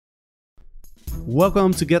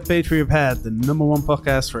Welcome to Get Paid for Your Pad, the number one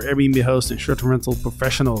podcast for Airbnb hosts and short-term rental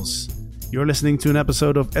professionals. You're listening to an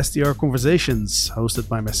episode of STR Conversations, hosted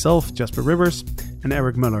by myself, Jasper Rivers, and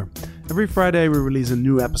Eric Muller. Every Friday, we release a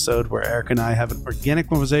new episode where Eric and I have an organic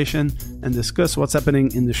conversation and discuss what's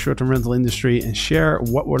happening in the short-term rental industry and share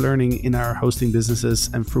what we're learning in our hosting businesses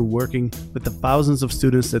and through working with the thousands of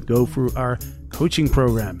students that go through our coaching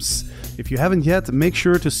programs. If you haven't yet, make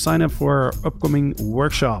sure to sign up for our upcoming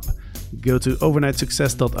workshop. Go to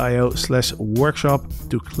overnightsuccess.io/workshop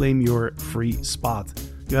to claim your free spot.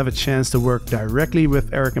 You have a chance to work directly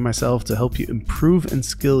with Eric and myself to help you improve and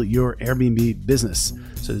scale your Airbnb business.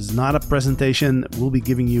 So it's not a presentation. We'll be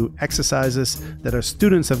giving you exercises that our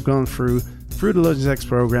students have gone through the LegendX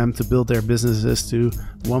program to build their businesses to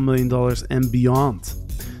 $1 million and beyond.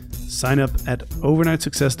 Sign up at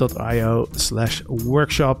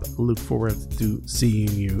overnightsuccess.io/workshop. Look forward to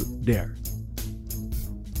seeing you there.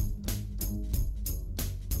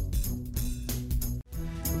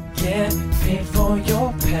 Get paid for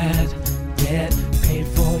your pad. Get paid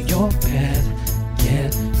for your pad.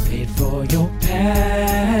 Get paid for your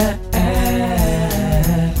pad.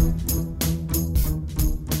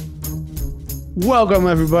 Welcome,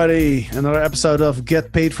 everybody. Another episode of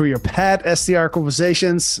Get Paid for Your Pad, STR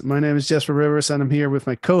Conversations. My name is Jasper Rivers, and I'm here with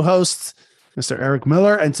my co-host, Mr. Eric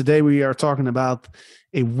Muller. And today we are talking about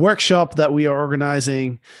a workshop that we are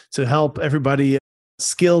organizing to help everybody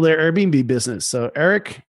scale their Airbnb business. So,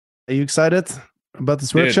 Eric, are you excited about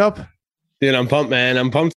this workshop? Dude, I'm pumped, man.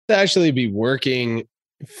 I'm pumped to actually be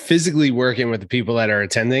physically working with the people that are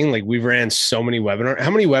attending. Like, we've ran so many webinars.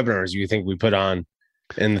 How many webinars do you think we put on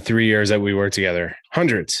in the 3 years that we worked together?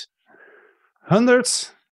 Hundreds.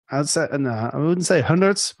 Hundreds? I'd say, no, I wouldn't say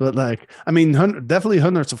hundreds, but definitely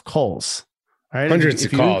hundreds of calls. Right? Hundreds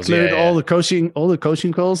of calls. Include all the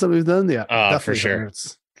coaching calls that we've done. Yeah, for sure.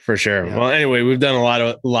 Hundreds. For sure. Yeah. Well, anyway, we've done a lot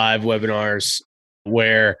of live webinars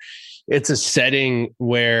where it's a setting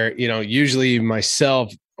where, usually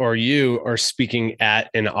myself or you are speaking at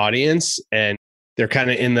an audience and they're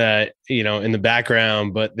kind of in the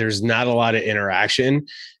background, but there's not a lot of interaction.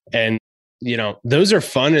 And, those are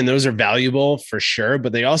fun and those are valuable for sure,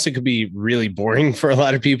 but they also could be really boring for a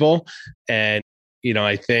lot of people. And,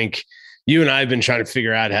 I think you and I have been trying to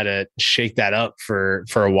figure out how to shake that up for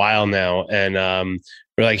a while now. And,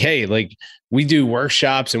 we're like, hey, we do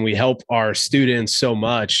workshops and we help our students so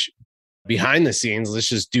much behind the scenes. Let's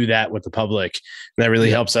just do that with the public. And that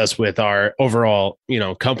really helps us with our overall,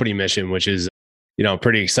 company mission, which is,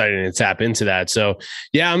 pretty exciting to tap into that. So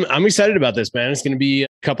yeah, I'm excited about this, man. It's going to be a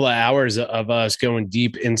couple of hours of us going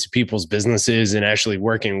deep into people's businesses and actually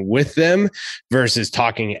working with them versus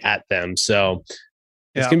talking at them. So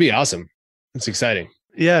it's going to be awesome. It's exciting.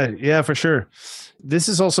 Yeah, for sure. This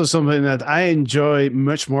is also something that I enjoy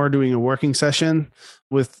much more doing a working session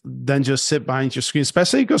with than just sit behind your screen,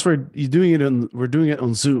 especially because we're doing it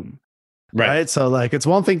on Zoom. Right. So it's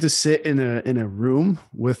one thing to sit in a room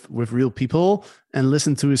with real people and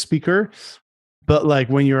listen to a speaker. But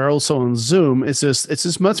when you're also on Zoom, it's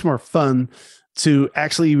just much more fun to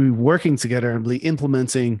actually be working together and be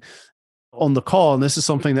implementing on the call. And this is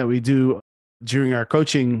something that we do during our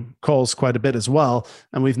coaching calls quite a bit as well.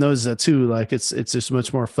 And we've noticed that too. It's just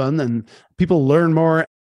much more fun and people learn more.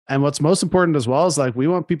 And what's most important as well is we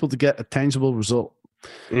want people to get a tangible result,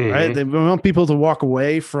 right? We want people to walk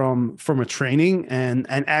away from a training and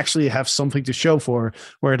actually have something to show for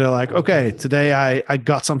where they're like, okay, today I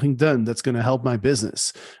got something done that's going to help my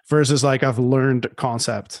business versus I've learned a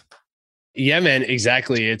concept. Yeah, man,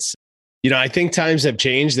 exactly. It's, I think times have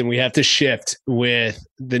changed and we have to shift with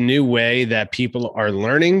the new way that people are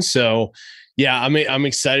learning. So yeah, I'm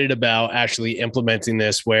excited about actually implementing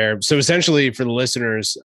this so essentially for the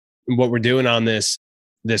listeners, what we're doing on this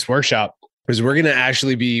workshop is we're going to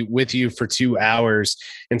actually be with you for 2 hours.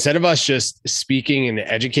 Instead of us just speaking and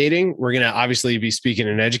educating, we're going to obviously be speaking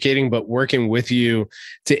and educating, but working with you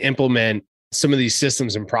to implement some of these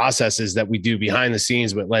systems and processes that we do behind the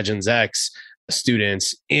scenes with LegendX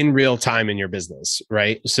students in real time in your business,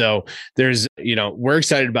 right? So we're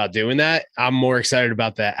excited about doing that. I'm more excited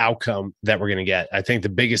about the outcome that we're going to get. I think the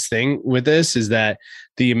biggest thing with this is that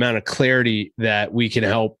the amount of clarity that we can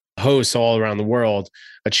help hosts all around the world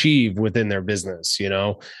achieve within their business. I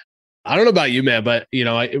don't know about you, man, but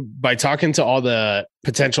by talking to all the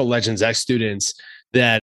potential LegendX students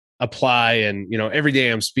that apply. And, every day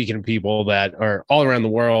I'm speaking to people that are all around the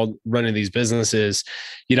world running these businesses.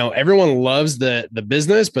 Everyone loves the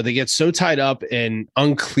business, but they get so tied up and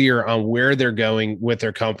unclear on where they're going with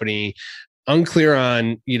their company, unclear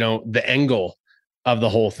on, the end goal of the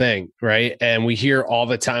whole thing, right? And we hear all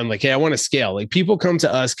the time, like, hey, I want to scale. Like people come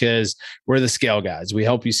to us because we're the scale guys. We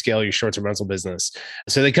help you scale your short-term rental business.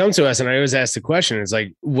 So they come to us and I always ask the question, it's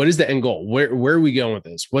like, what is the end goal? Where are we going with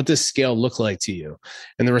this? What does scale look like to you?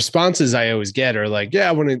 And the responses I always get are like, yeah,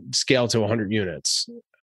 I want to scale to 100 units.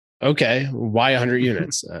 Okay, why 100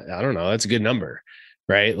 units? I don't know. That's a good number,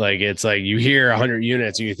 right? Like it's like you hear 100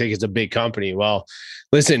 units and you think it's a big company. Well,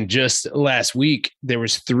 listen, just last week, there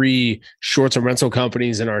was 3 short-term rental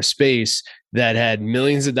companies in our space that had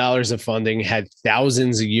millions of dollars of funding, had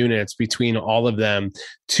thousands of units between all of them.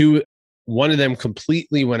 One of them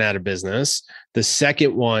completely went out of business. The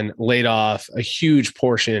second one laid off a huge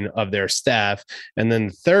portion of their staff. And then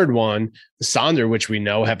the third one, Sonder, which we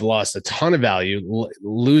know have lost a ton of value,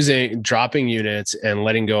 dropping units and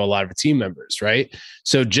letting go a lot of team members, right?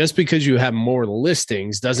 So just because you have more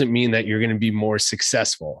listings doesn't mean that you're going to be more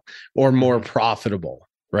successful or more profitable.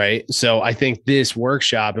 Right. So I think this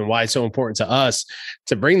workshop and why it's so important to us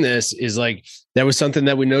to bring this is like, that was something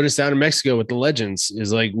that we noticed down in Mexico with the legends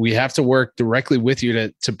is like, we have to work directly with you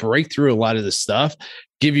to break through a lot of this stuff,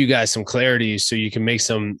 give you guys some clarity so you can make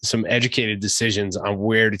some educated decisions on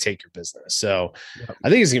where to take your business. So I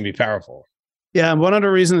think it's going to be powerful. Yeah. And one of the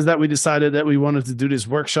reasons that we decided that we wanted to do this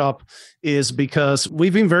workshop is because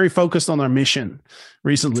we've been very focused on our mission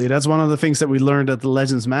recently. That's one of the things that we learned at the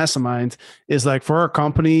Legends Mastermind is like for our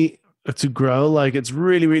company to grow, like it's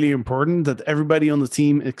really, really important that everybody on the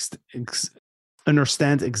team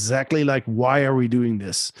understand exactly like, why are we doing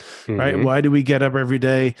this, right? Why do we get up every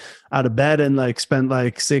day out of bed and like spend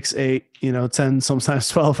like 6, 8, 10, sometimes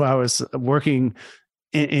 12 hours working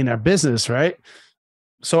in our business, right?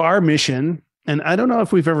 So our mission, and I don't know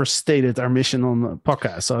if we've ever stated our mission on the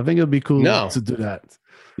podcast, so I think it would be cool to do that.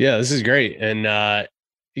 Yeah, this is great. And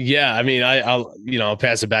yeah, I mean, I'll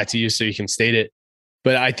pass it back to you so you can state it.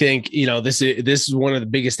 But I think, this is one of the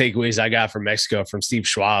biggest takeaways I got from Mexico from Steve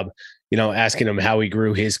Schwab, asking him how he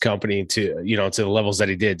grew his company to the levels that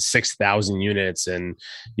he did, 6,000 units. And,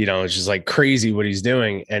 it's just like crazy what he's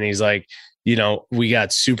doing. And he's like, we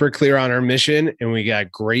got super clear on our mission and we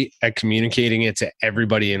got great at communicating it to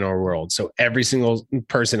everybody in our world. So every single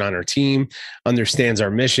person on our team understands our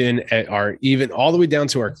mission, even all the way down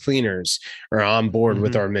to our cleaners are on board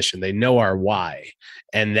with our mission. They know our why.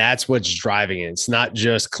 And that's what's driving it. It's not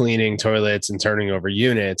just cleaning toilets and turning over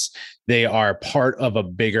units. They are part of a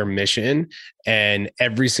bigger mission and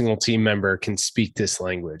every single team member can speak this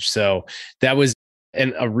language. So that was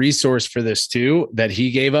a resource for this too, that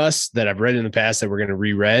he gave us that I've read in the past that we're going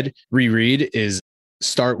to reread is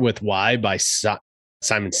Start With Why by Simon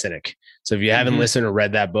Sinek. So if you haven't listened or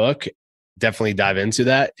read that book, definitely dive into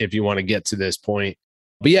that if you want to get to this point.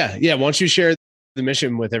 But yeah. Why don't you share the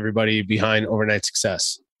mission with everybody behind Overnight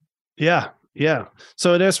Success? Yeah.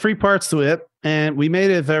 So there's 3 parts to it and we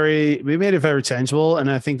made it very tangible. And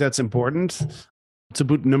I think that's important to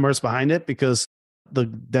put numbers behind it because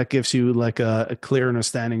that gives you like a clear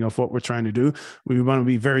understanding of what we're trying to do. We want to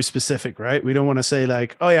be very specific, right? We don't want to say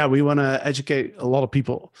like, oh yeah, we want to educate a lot of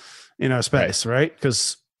people in our space, right?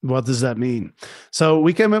 Because what does that mean? So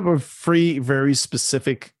we came up with 3 very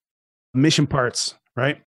specific mission parts,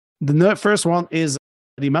 right? The first one is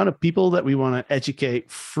the amount of people that we want to educate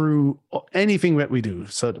through anything that we do.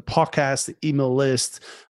 So the podcast, the email list,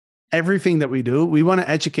 everything that we do, we want to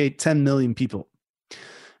educate 10 million people.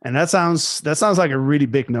 And that sounds like a really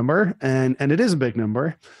big number. And it is a big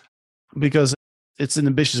number because it's an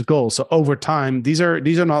ambitious goal. So over time, these are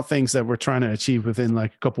not things that we're trying to achieve within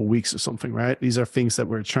like a couple of weeks or something, right? These are things that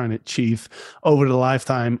we're trying to achieve over the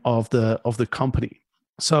lifetime of the company.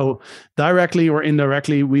 So directly or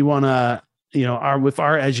indirectly, we want to, with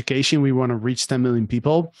our education, we want to reach 10 million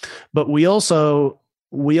people. But we also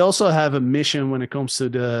have a mission when it comes to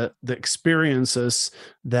the experiences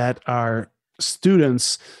that our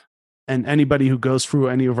students and anybody who goes through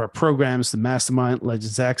any of our programs, the Mastermind,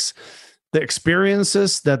 Legends X, the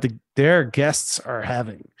experiences that their guests are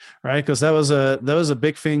having, right? Because that was a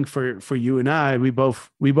big thing for you and I. We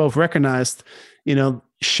both recognized,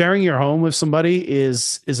 sharing your home with somebody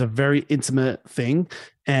is a very intimate thing,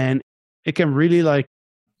 and it can really like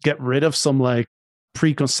get rid of some like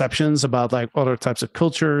preconceptions about like other types of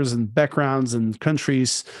cultures and backgrounds and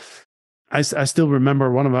countries. I still remember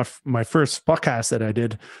one of my first podcasts that I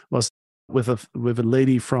did was with a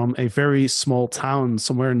lady from a very small town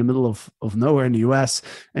somewhere in the middle of nowhere in the US.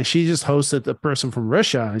 And she just hosted a person from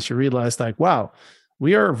Russia. And she realized like, wow,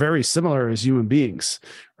 we are very similar as human beings,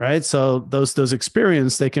 right? So those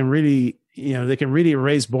experiences, they can really they can really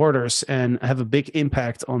erase borders and have a big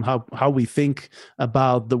impact on how we think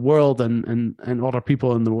about the world and other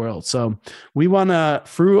people in the world. So we want to,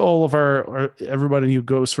 through all of our everybody who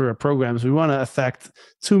goes through our programs, we want to affect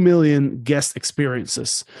 2 million guest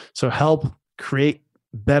experiences. So help create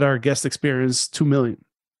better guest experience, 2 million.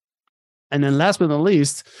 And then last but not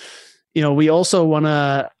least, we also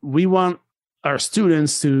want our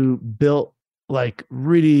students to build like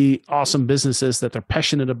really awesome businesses that they're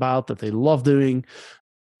passionate about, that they love doing.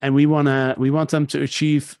 And we want them to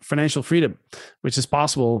achieve financial freedom, which is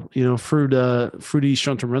possible, through these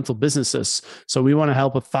short-term rental businesses. So we want to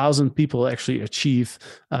help 1,000 people actually achieve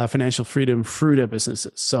financial freedom through their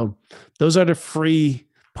businesses. So those are the 3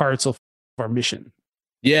 parts of our mission.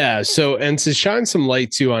 Yeah. So, and to shine some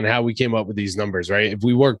light too on how we came up with these numbers, right? If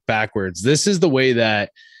we work backwards, this is the way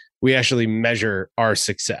that we actually measure our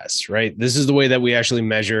success, right? This is the way that we actually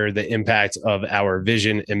measure the impact of our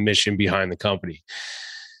vision and mission behind the company.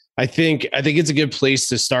 I think it's a good place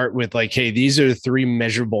to start with like, hey, these are the 3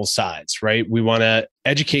 measurable sides, right? We want to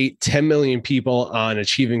educate 10 million people on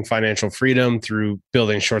achieving financial freedom through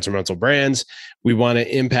building short-term rental brands. We want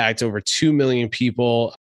to impact over 2 million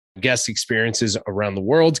people, guest experiences around the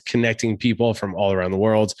world, connecting people from all around the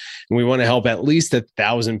world. And we want to help at least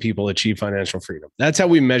 1,000 people achieve financial freedom. That's how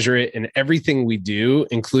we measure it. And everything we do,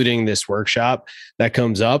 including this workshop that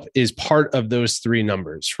comes up, is part of those 3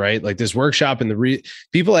 numbers, right? Like this workshop and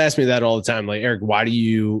people ask me that all the time. Like, Eric, why do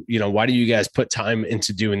you guys put time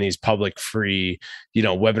into doing these public free,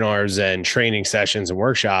 webinars and training sessions and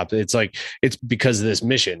workshops? It's like, it's because of this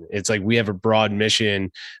mission. It's like, we have a broad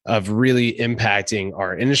mission of really impacting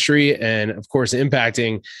our industry and of course,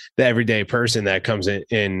 impacting the everyday person that comes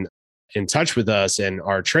in touch with us and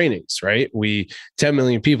our trainings, right? 10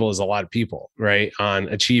 million people is a lot of people, right? On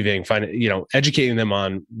achieving, educating them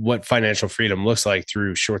on what financial freedom looks like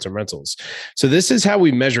through short-term rentals. So this is how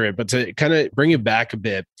we measure it. But to kind of bring it back a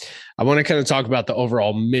bit, I want to kind of talk about the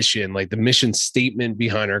overall mission, like the mission statement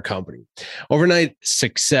behind our company. Overnight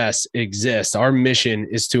Success exists. Our mission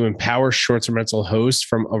is to empower short-term rental hosts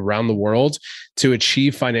from around the world to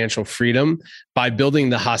achieve financial freedom by building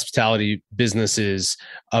the hospitality businesses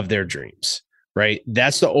of their dreams, right?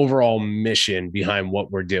 That's the overall mission behind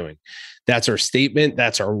what we're doing. That's our statement.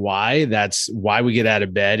 That's our why. That's why we get out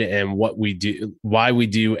of bed and what we do, why we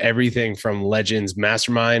do everything from Legends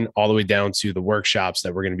Mastermind all the way down to the workshops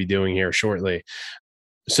that we're going to be doing here shortly.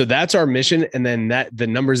 So that's our mission. And then the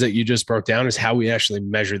numbers that you just broke down is how we actually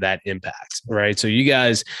measure that impact, right? So you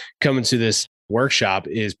guys coming to this workshop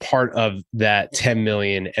is part of that 10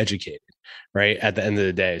 million educated, right? At the end of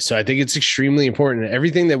the day. So I think it's extremely important.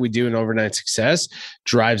 Everything that we do in Overnight Success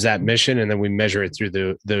drives that mission. And then we measure it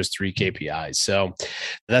through those 3 KPIs. So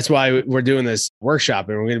that's why we're doing this workshop.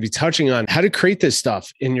 And we're going to be touching on how to create this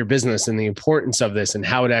stuff in your business and the importance of this and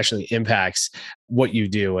how it actually impacts what you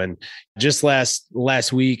do. And just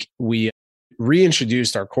last week, we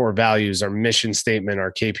reintroduced our core values, our mission statement,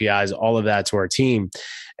 our KPIs, all of that to our team.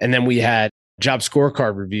 And then we had job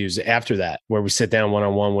scorecard reviews after that, where we sit down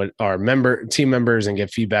one-on-one with our team members and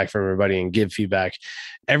get feedback from everybody and give feedback.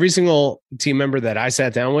 Every single team member that I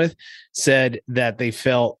sat down with said that they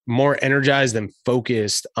felt more energized and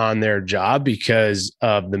focused on their job because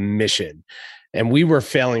of the mission. And we were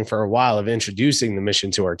failing for a while of introducing the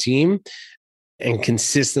mission to our team and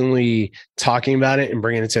consistently talking about it and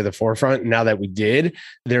bringing it to the forefront. Now that we did,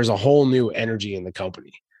 there's a whole new energy in the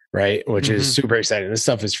company, right? Which is super exciting. This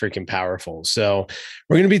stuff is freaking powerful. So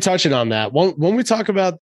we're going to be touching on that when we talk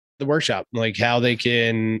about the workshop, like how they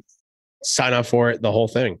can sign up for it, the whole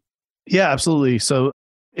thing. Yeah, absolutely. So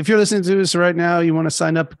if you're listening to this right now, you want to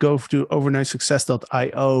sign up, go to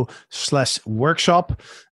overnightsuccess.io/workshop.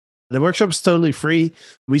 The workshop is totally free.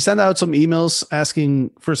 We sent out some emails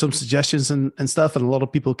asking for some suggestions and stuff. And a lot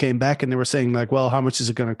of people came back and they were saying like, well, how much is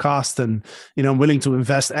it going to cost? And, I'm willing to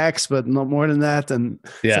invest X, but not more than that. And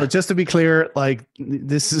so just to be clear, like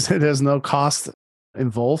there's no cost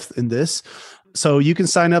involved in this. So you can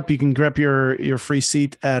sign up, you can grab your free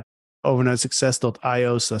seat at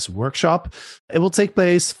overnightsuccess.io/workshop. It will take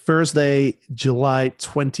place Thursday, July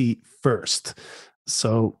 21st.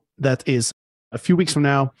 So that is a few weeks from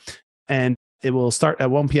now, and it will start at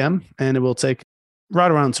 1 p.m. and it will take right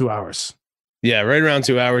around 2 hours. Yeah, right around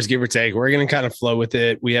 2 hours, give or take. We're going to kind of flow with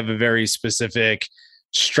it. We have a very specific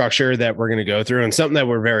structure that we're going to go through and something that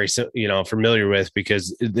we're very, familiar with,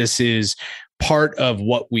 because this is part of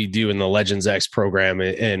what we do in the Legends X program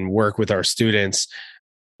and work with our students.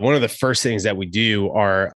 One of the first things that we do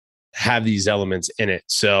are have these elements in it.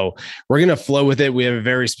 So we're going to flow with it. We have a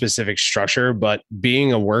very specific structure, but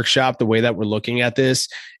being a workshop, the way that we're looking at this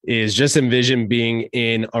is just envision being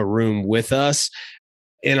in a room with us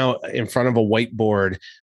in front of a whiteboard.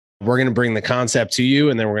 We're going to bring the concept to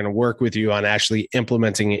you, and then we're going to work with you on actually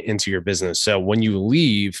implementing it into your business. So when you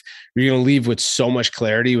leave, you're going to leave with so much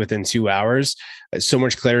clarity within 2 hours, so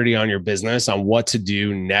much clarity on your business, on what to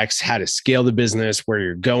do next, how to scale the business, where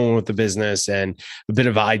you're going with the business, and a bit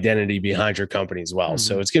of identity behind your company as well.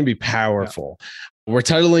 So it's going to be powerful. Yeah. We're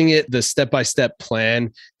titling it the step-by-step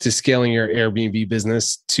plan to scaling your Airbnb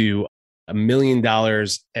business to $1 million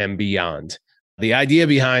and beyond. The idea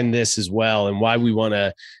behind this as well, and why we want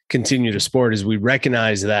to continue to support, is we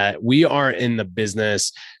recognize that we are in the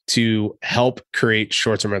business to help create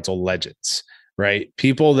short-term rental legends, right?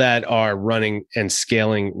 People that are running and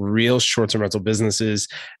scaling real short-term rental businesses,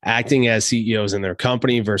 acting as CEOs in their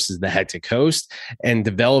company versus the hectic host, and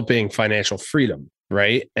developing financial freedom.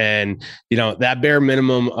 Right. And, that bare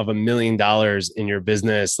minimum of $1 million in your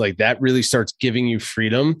business, like that really starts giving you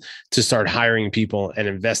freedom to start hiring people and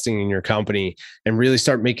investing in your company and really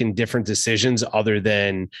start making different decisions other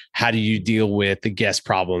than how do you deal with the guest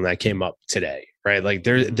problem that came up today. Right. Like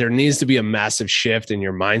there needs to be a massive shift in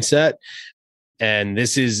your mindset. And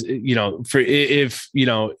this is, if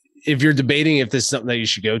you're debating if this is something that you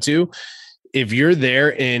should go to, if you're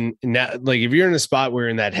there if you're in a spot where you're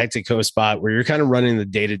in that hectic host spot where you're kind of running the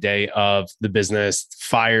day-to-day of the business,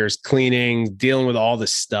 fires, cleaning, dealing with all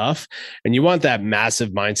this stuff, and you want that massive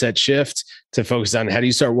mindset shift to focus on how do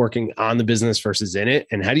you start working on the business versus in it,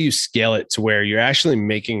 and how do you scale it to where you're actually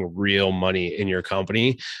making real money in your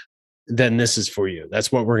company, then this is for you.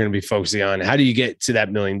 That's what we're going to be focusing on. How do you get to that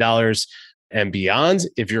 $1 million and beyond?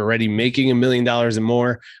 If you're already making $1 million and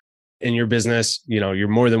more in your business, you're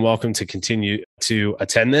more than welcome to continue to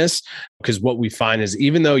attend this, because what we find is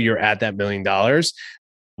even though you're at that $1 million,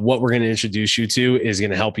 what we're going to introduce you to is going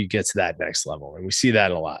to help you get to that next level. And we see that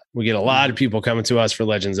a lot. We get a lot of people coming to us for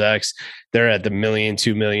Legends X. They're at the $1 million,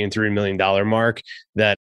 $2 million, $3 million mark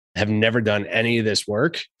that have never done any of this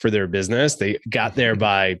work for their business. They got there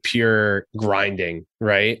by pure grinding,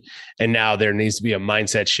 right? And now there needs to be a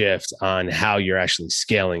mindset shift on how you're actually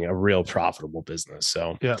scaling a real profitable business.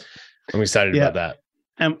 So yeah. I'm excited about that.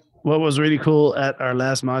 And what was really cool at our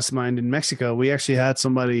last mastermind in Mexico, we actually had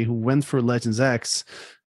somebody who went for Legends X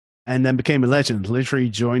and then became a legend, literally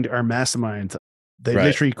joined our mastermind. They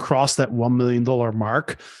literally crossed that $1 million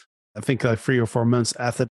mark, I think like 3 or 4 months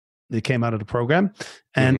after they came out of the program.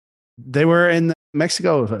 And they were in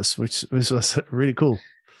Mexico with us, which was really cool.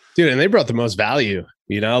 Dude, and they brought the most value,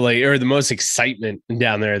 or the most excitement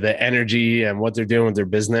down there, the energy and what they're doing with their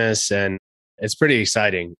business. And it's pretty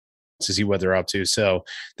exciting to see what they're up to. So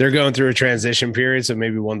they're going through a transition period. So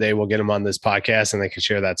maybe one day we'll get them on this podcast and they can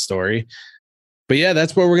share that story. But yeah,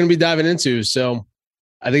 that's what we're going to be diving into. So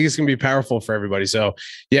I think it's going to be powerful for everybody. So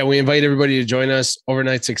yeah, we invite everybody to join us,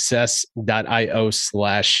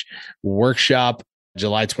 overnightsuccess.io/workshop,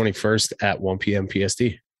 July 21st at 1 p.m. PST.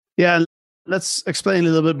 Yeah. Let's explain a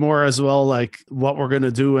little bit more as well, like what we're going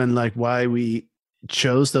to do and like why we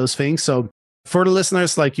chose those things. So for the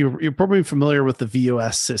listeners, like you're probably familiar with the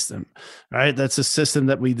VOS system, right? That's a system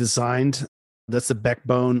that we designed. That's the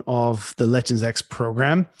backbone of the Legends X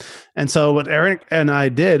program. And so what Eric and I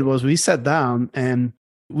did was we sat down and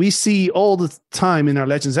we see all the time in our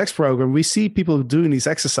Legends X program, we see people doing these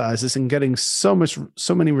exercises and getting so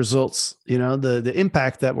many results. The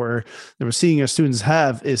impact that we're seeing our students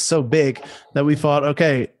have is so big that we thought,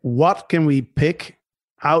 okay, what can we pick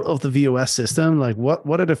out of the VOS system? Like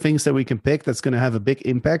what are the things that we can pick that's going to have a big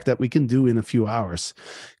impact that we can do in a few hours?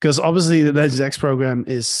 Because obviously the Legends X program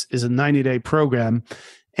is a 90-day program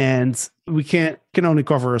and we can only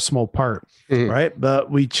cover a small part, right?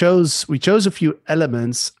 But we chose a few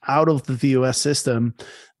elements out of the VOS system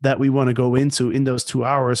that we want to go into in those 2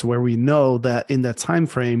 hours, where we know that in that time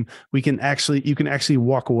frame you can actually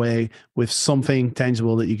walk away with something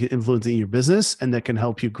tangible that you can influence in your business and that can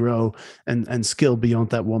help you grow and scale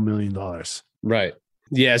beyond that $1 million. Right.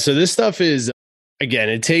 Yeah. So this stuff is, again,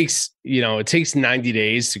 it takes 90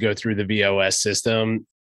 days to go through the VOS system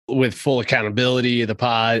with full accountability, the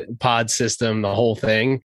pod system, the whole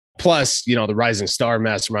thing. Plus, the Rising Star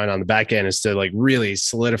Mastermind on the back end is to like really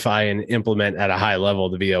solidify and implement at a high level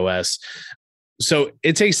the VOS. So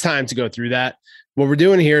it takes time to go through that. What we're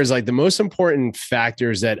doing here is like the most important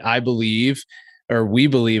factors that we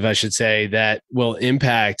believe, I should say, that will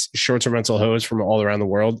impact short-term rental hosts from all around the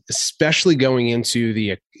world, especially going into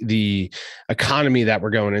the economy that we're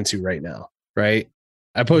going into right now, right?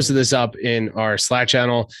 I posted this up in our Slack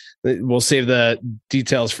channel. We'll save the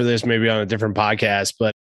details for this maybe on a different podcast,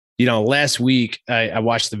 but last week I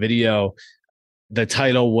watched the video. The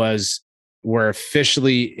title was, "We're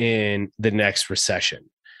officially in the next recession."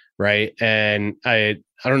 Right. And I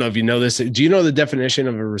don't know if you know this. Do you know the definition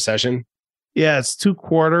of a recession? Yeah, it's 2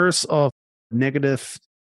 quarters of negative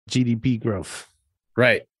GDP growth.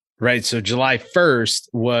 Right. Right. So July 1st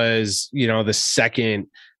was, the second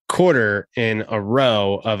quarter in a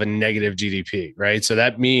row of a negative GDP. Right. So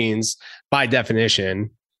that means by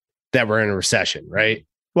definition that we're in a recession. Right.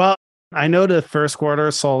 Well, I know the first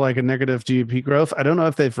quarter saw like a negative GDP growth. I don't know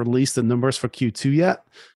if they've released the numbers for Q2 yet,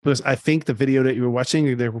 because I think the video that you were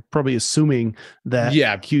watching, they were probably assuming that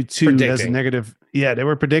Q2 has a negative. Yeah, they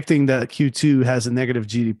were predicting that Q2 has a negative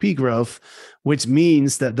GDP growth, which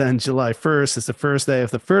means that then July 1st is the first day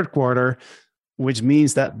of the third quarter, which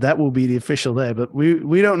means that will be the official day. But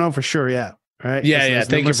we don't know for sure yet. Right. Yeah.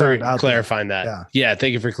 Thank you for clarifying that. Yeah.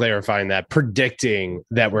 Thank you for clarifying that. Predicting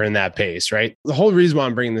that we're in that pace, right? The whole reason why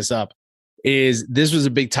I'm bringing this up is this was a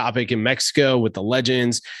big topic in Mexico with the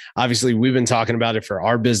Legends. Obviously, we've been talking about it for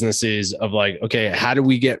our businesses of like, okay, how do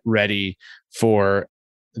we get ready for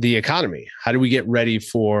the economy? How do we get ready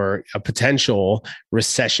for a potential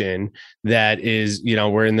recession that is,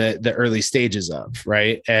 we're in the early stages of,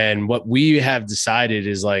 right? And what we have decided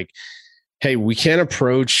is like, hey, we can't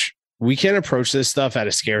approach this stuff out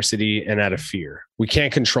of scarcity and out of fear. We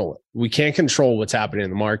can't control it. We can't control what's happening in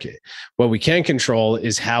the market. What we can control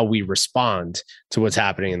is how we respond to what's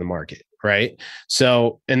happening in the market, right?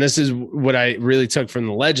 So, and this is what I really took from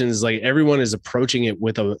the Legends, like everyone is approaching it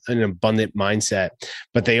with an abundant mindset,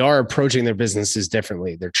 but they are approaching their businesses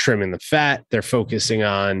differently. They're trimming the fat. They're focusing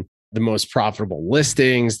on the most profitable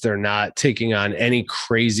listings. They're not taking on any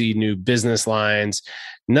crazy new business lines.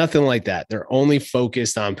 Nothing like that. They're only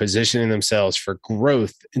focused on positioning themselves for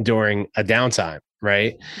growth during a downtime,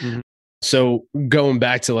 right? Mm-hmm. So going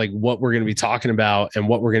back to like what we're going to be talking about and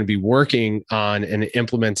what we're going to be working on and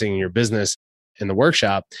implementing in your business in the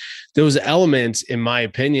workshop, those elements, in my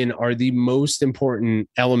opinion, are the most important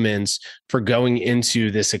elements for going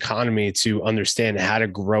into this economy to understand how to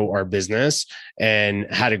grow our business and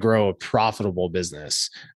how to grow a profitable business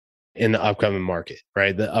in the upcoming market,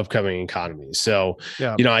 right? The upcoming economy. So,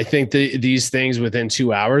 I think these things within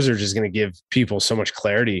 2 hours are just going to give people so much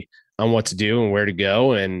clarity on what to do and where to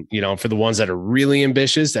go. And, for the ones that are really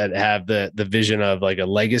ambitious, that have the vision of like a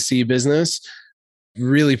legacy business,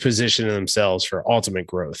 really positioning themselves for ultimate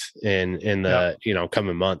growth in the,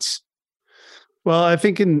 coming months. Well, I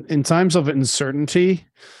think in times of uncertainty,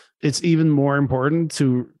 it's even more important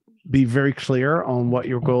to be very clear on what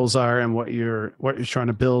your goals are and what you're trying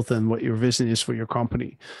to build and what your vision is for your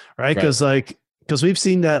company, right? Because we've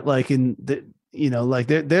seen that like in the,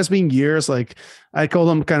 there's been years, like I call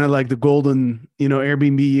them kind of like the golden,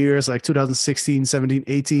 Airbnb years, like 2016, 17,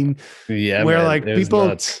 18, where man, like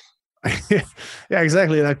people, yeah,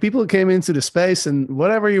 exactly. Like people came into the space and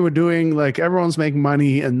whatever you were doing, like everyone's making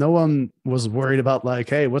money and no one was worried about like,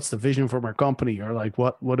 hey, what's the vision for my company? Or like,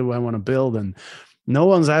 what do I want to build? And no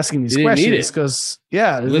one's asking these questions because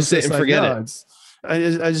listen and forget it.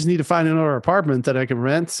 I just need to find another apartment that I can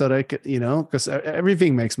rent so that I could, because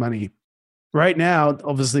everything makes money. Right now,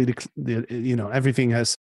 obviously, the everything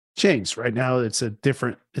has changed. Right now, it's a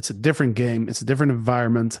different game. It's a different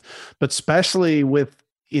environment, but especially with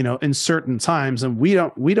in certain times, and we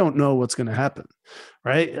don't know what's going to happen,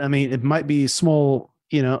 right? I mean, it might be small.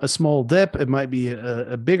 A small dip. It might be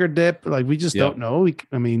a bigger dip. Like we just don't know.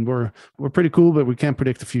 We're pretty cool, but we can't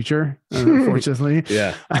predict the future, unfortunately.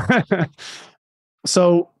 Yeah.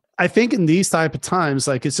 So I think in these type of times,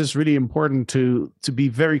 like it's just really important to be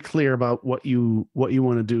very clear about what you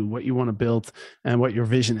want to do, what you want to build, and what your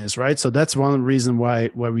vision is, right? So that's one reason why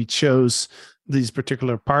we chose these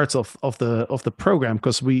particular parts of the program,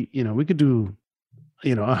 because we could do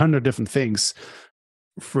 100 different things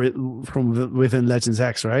from within Legends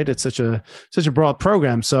X, right? It's such a broad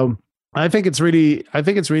program. So I think it's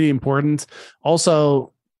really important.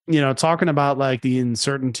 Also, talking about like the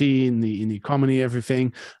uncertainty in the economy,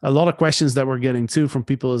 everything. A lot of questions that we're getting too from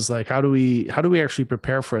people is like, how do we actually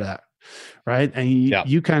prepare for that, right? And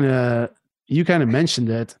you kind of mentioned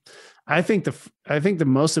it. I think the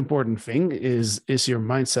most important thing is your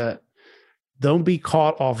mindset. Don't be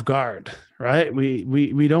caught off guard, right?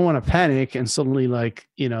 We don't want to panic and suddenly like,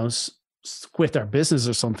 quit our business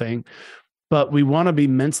or something, but we want to be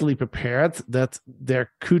mentally prepared that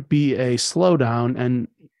there could be a slowdown and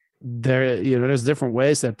there's different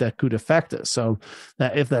ways that could affect us. So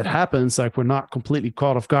that if that happens, like we're not completely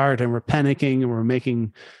caught off guard and we're panicking and we're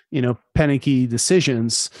making, panicky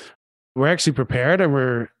decisions, we're actually prepared and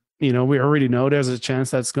we're we already know there's a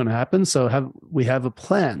chance that's going to happen. So we have a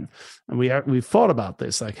plan, and we've thought about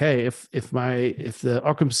this. Like, hey, if the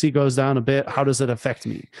occupancy goes down a bit, how does it affect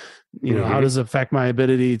me? How does it affect my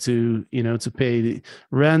ability to to pay the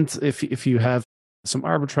rent? If you have some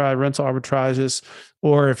rental arbitrages,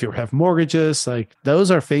 or if you have mortgages, like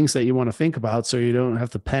those are things that you want to think about, so you don't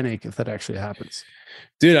have to panic if that actually happens.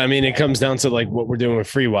 Dude, I mean, it comes down to like what we're doing with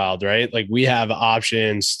FreeWild, right? Like we have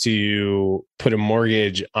options to put a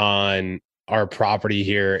mortgage on our property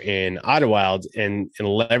here in Idlewild and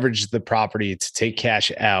leverage the property to take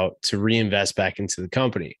cash out to reinvest back into the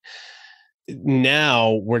company.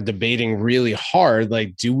 Now we're debating really hard,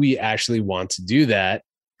 like, do we actually want to do that?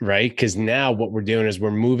 Right? Because now what we're doing is we're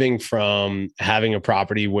moving from having a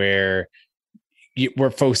property where we're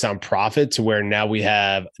focused on profit to where now we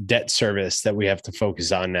have debt service that we have to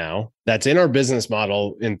focus on now. That's in our business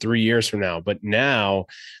model in 3 years from now. But now,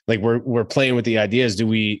 like we're playing with the ideas. Do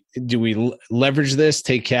we leverage this,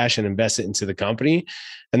 take cash and invest it into the company?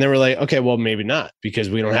 And then we're like, okay, well, maybe not, because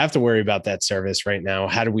we don't have to worry about that service right now.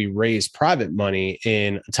 How do we raise private money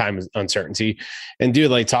in a time of uncertainty? And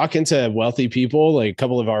dude, like talking to wealthy people, like a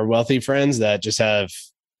couple of our wealthy friends that just have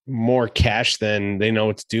more cash than they know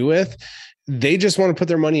what to do with, they just want to put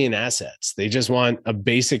their money in assets. They just want a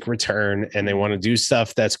basic return, and they want to do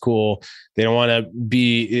stuff that's cool. They don't want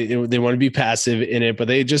to be passive in it, but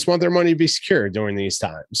they just want their money to be secure during these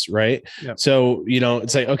times. Right. Yep. So,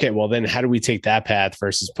 it's like, okay, well then how do we take that path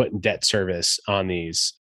versus putting debt service on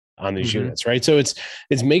these units? Right. So it's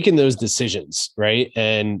making those decisions. Right.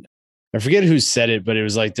 And I forget who said it, but it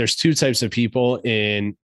was like, there's two types of people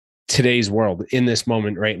in today's world, in this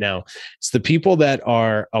moment right now. It's the people that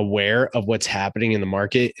are aware of what's happening in the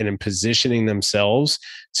market and in positioning themselves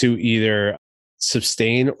to either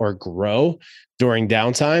sustain or grow during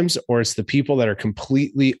downtimes, or it's the people that are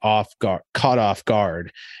completely caught off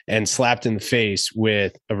guard and slapped in the face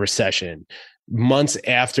with a recession months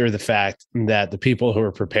after the fact, that the people who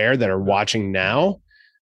are prepared, that are watching now,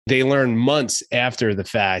 they learn months after the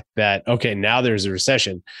fact that, okay, now there's a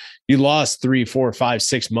recession. You lost 3, 4, 5,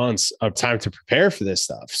 6 months of time to prepare for this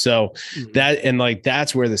stuff. So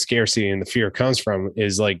that's where the scarcity and the fear comes from,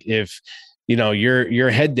 is like, if, you're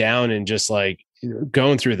head down and just like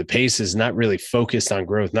going through the paces, not really focused on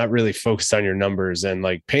growth, not really focused on your numbers, and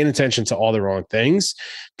like paying attention to all the wrong things,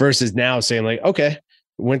 versus now saying like, okay,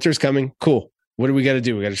 winter's coming. Cool. What do we got to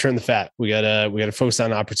do? We got to turn the fat. We got to focus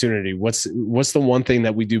on opportunity. What's the one thing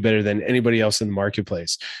that we do better than anybody else in the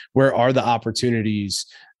marketplace? Where are the opportunities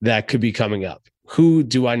that could be coming up? Who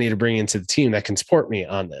do I need to bring into the team that can support me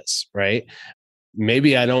on this? Right.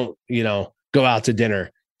 Maybe I don't, go out to dinner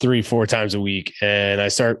 3-4 times a week, and I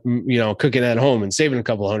start, cooking at home and saving a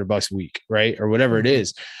couple $100 a week. Right. Or whatever it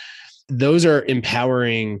is. Those are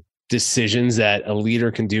empowering decisions that a leader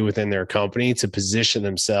can do within their company to position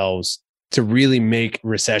themselves to really make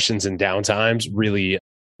recessions and downtimes really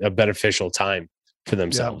a beneficial time for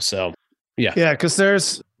themselves. Yeah. So, yeah. Yeah. Cause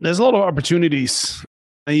there's a lot of opportunities.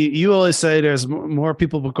 You always say there's more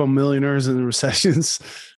people become millionaires in recessions.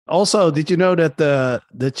 Also, did you know that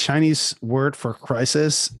the Chinese word for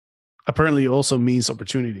crisis apparently also means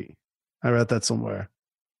opportunity? I read that somewhere.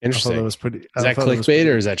 Interesting. That was pretty. Is that clickbait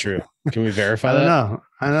or is that true? Can we verify that?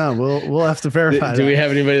 I know. We'll have to verify. Do we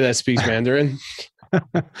have anybody that speaks Mandarin?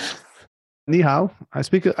 Ni hao. I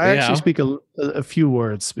actually speak a few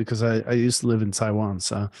words because I used to live in Taiwan.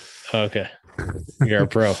 So okay, you're a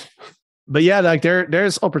pro. But yeah, like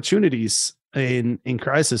there's opportunities in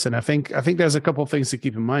crisis, and I think there's a couple of things to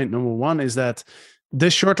keep in mind. Number one is that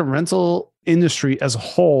this short-term rental industry as a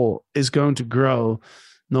whole is going to grow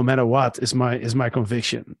no matter what. Is my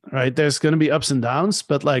conviction. Right? There's going to be ups and downs,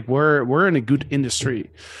 but like we're in a good industry.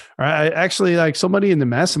 Right? I actually, like, somebody in the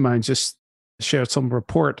mastermind just shared some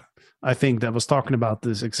report, I think, that was talking about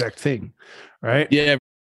this exact thing, right? Yeah.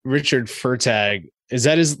 Richard Fertag. Is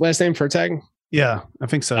that his last name, Fertag? Yeah, I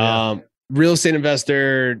think so. Yeah. Real estate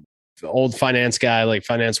investor, old finance guy, like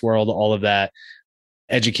finance world, all of that,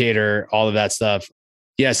 educator, all of that stuff.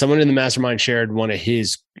 Yeah. Someone in the mastermind shared one of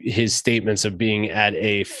his statements of being at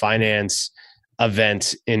a finance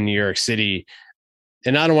event in New York City.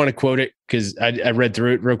 And I don't want to quote it because I read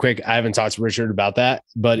through it real quick. I haven't talked to Richard about that,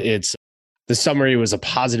 but the summary was a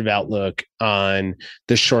positive outlook on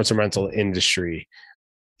the short-term rental industry.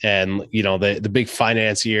 And, the big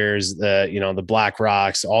financiers, the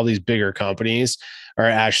BlackRocks, all these bigger companies are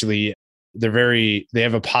actually, they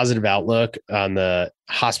have a positive outlook on the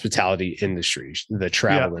hospitality industry, the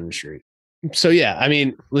travel industry. So, yeah, I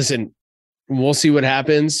mean, listen, we'll see what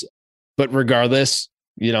happens, but regardless,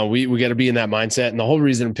 we got to be in that mindset. And the whole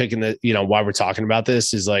reason I'm picking why we're talking about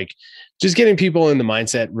this is like just getting people in the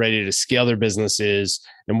mindset ready to scale their businesses.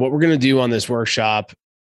 And what we're going to do on this workshop,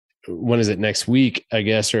 when is it, next week, I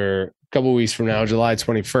guess, or a couple of weeks from now, July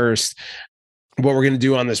 21st. What we're going to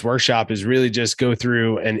do on this workshop is really just go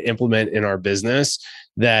through and implement in our business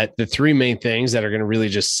that the three main things that are going to really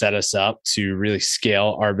just set us up to really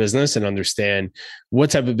scale our business and understand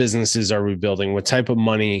what type of businesses are we building, what type of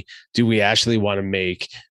money do we actually want to make,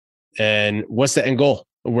 and what's the end goal,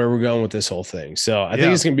 where we're going with this whole thing. So I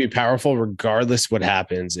think it's going to be powerful regardless what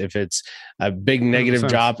happens. If it's a big negative 100%.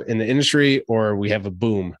 drop in the industry or we have a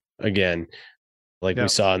boom again, like we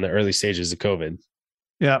saw in the early stages of COVID.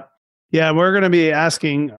 Yeah. Yeah. We're going to be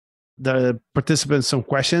asking the participants some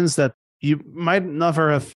questions that you might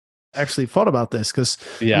never have actually thought about this. Cause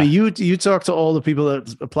I mean, you talk to all the people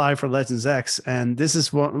that apply for Legends X, and this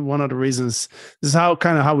is one of the reasons. This is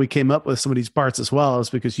how we came up with some of these parts as well, is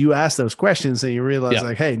because you asked those questions and you realize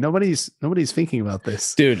like, hey, nobody's thinking about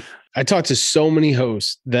this. Dude, I talked to so many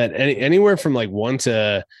hosts that anywhere from like 1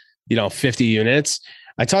 to 50 units.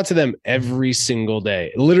 I talk to them every single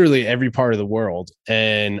day, literally every part of the world.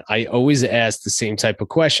 And I always ask the same type of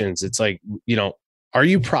questions. It's like, are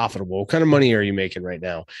you profitable? What kind of money are you making right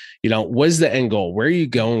now? What's the end goal? Where are you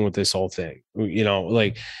going with this whole thing?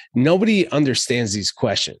 Like nobody understands these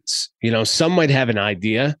questions. Some might have an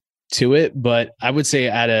idea to it, but I would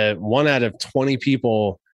say one out of 20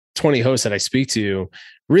 people, 20 hosts that I speak to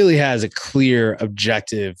really has a clear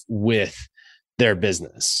objective with their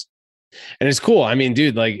business. And it's cool. I mean,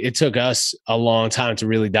 dude, like it took us a long time to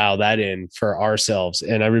really dial that in for ourselves.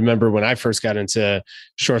 And I remember when I first got into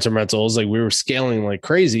short-term rentals, like we were scaling like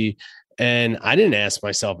crazy. And I didn't ask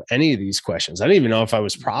myself any of these questions. I didn't even know if I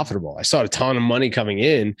was profitable. I saw a ton of money coming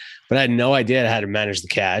in, but I had no idea how to manage the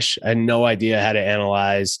cash. I had no idea how to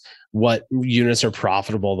analyze what units are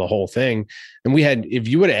profitable, the whole thing. And if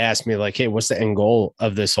you would have asked me like, hey, what's the end goal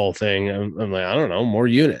of this whole thing? I'm like, I don't know, more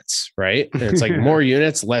units, right? And it's like more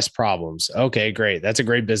units, less problems. Okay, great. That's a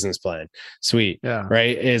great business plan. Sweet. Yeah.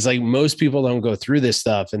 Right. It's like most people don't go through this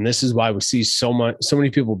stuff. And this is why we see so many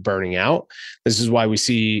people burning out. This is why we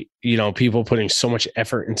see, people putting so much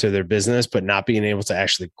effort into their business, but not being able to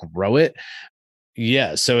actually grow it.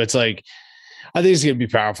 Yeah. So it's like, I think it's going to be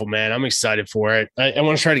powerful, man. I'm excited for it. I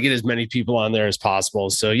want to try to get as many people on there as possible.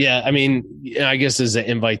 So yeah, I mean, I guess as an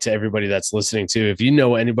invite to everybody that's listening too, if you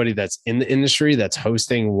know anybody that's in the industry that's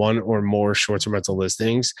hosting one or more short-term rental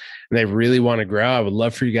listings and they really want to grow, I would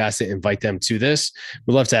love for you guys to invite them to this.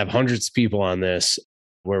 We'd love to have hundreds of people on this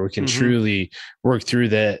where we can truly work through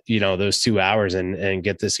those 2 hours and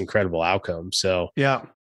get this incredible outcome. So yeah,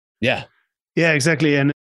 exactly.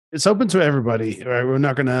 And it's open to everybody, right? We're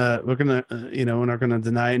not gonna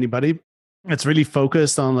deny anybody. It's really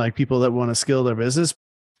focused on like people that want to scale their business,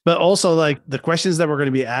 but also like the questions that we're going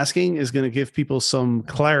to be asking is going to give people some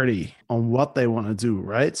clarity on what they want to do,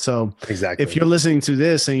 right? So exactly, if you're listening to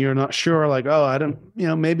this and you're not sure, like, oh, I don't,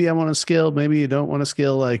 maybe I want to scale, maybe you don't want to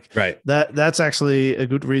scale, like that's actually a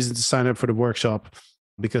good reason to sign up for the workshop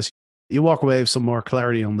because you walk away with some more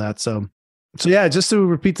clarity on that. So yeah, just to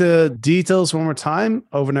repeat the details one more time,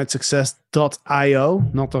 overnightsuccess.io,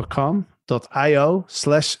 not .com,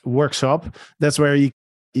 .io/workshop. That's where you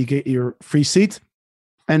get your free seat.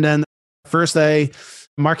 And then first day,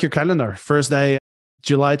 mark your calendar. First day,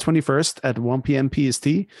 July 21st at 1 p.m. PST.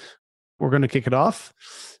 We're going to kick it off.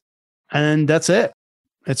 And that's it.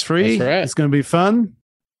 It's free. That's right. It's going to be fun.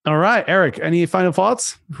 All right, Eric, any final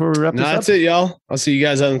thoughts before we wrap this up? That's it, y'all. I'll see you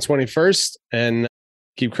guys on the 21st and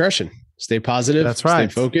keep crushing. Stay positive. That's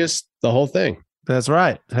right. Stay focused. The whole thing. That's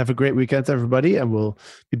right. Have a great weekend, everybody. And we'll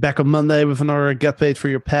be back on Monday with another Get Paid for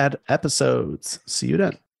Your Pad episodes. See you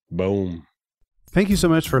then. Boom. Thank you so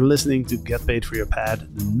much for listening to Get Paid for Your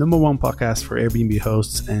Pad, the #1 podcast for Airbnb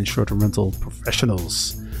hosts and short-term rental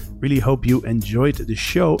professionals. Really hope you enjoyed the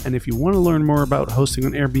show. And if you want to learn more about hosting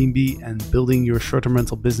on Airbnb and building your short-term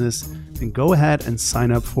rental business, then go ahead and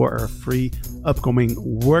sign up for our free upcoming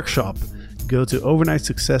workshop. Go to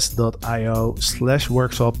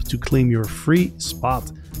overnightsuccess.io/workshop to claim your free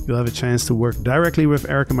spot. You'll have a chance to work directly with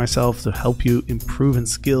Eric and myself to help you improve and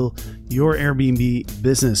scale your Airbnb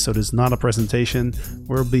business. So this is not a presentation.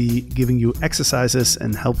 We'll be giving you exercises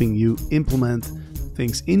and helping you implement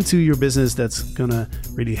things into your business that's gonna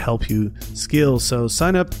really help you scale. So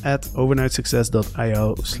sign up at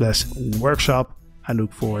overnightsuccess.io/workshop. I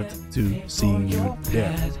look forward to seeing you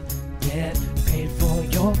there. Get paid for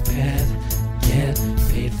your pad. Get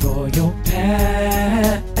paid for your pad.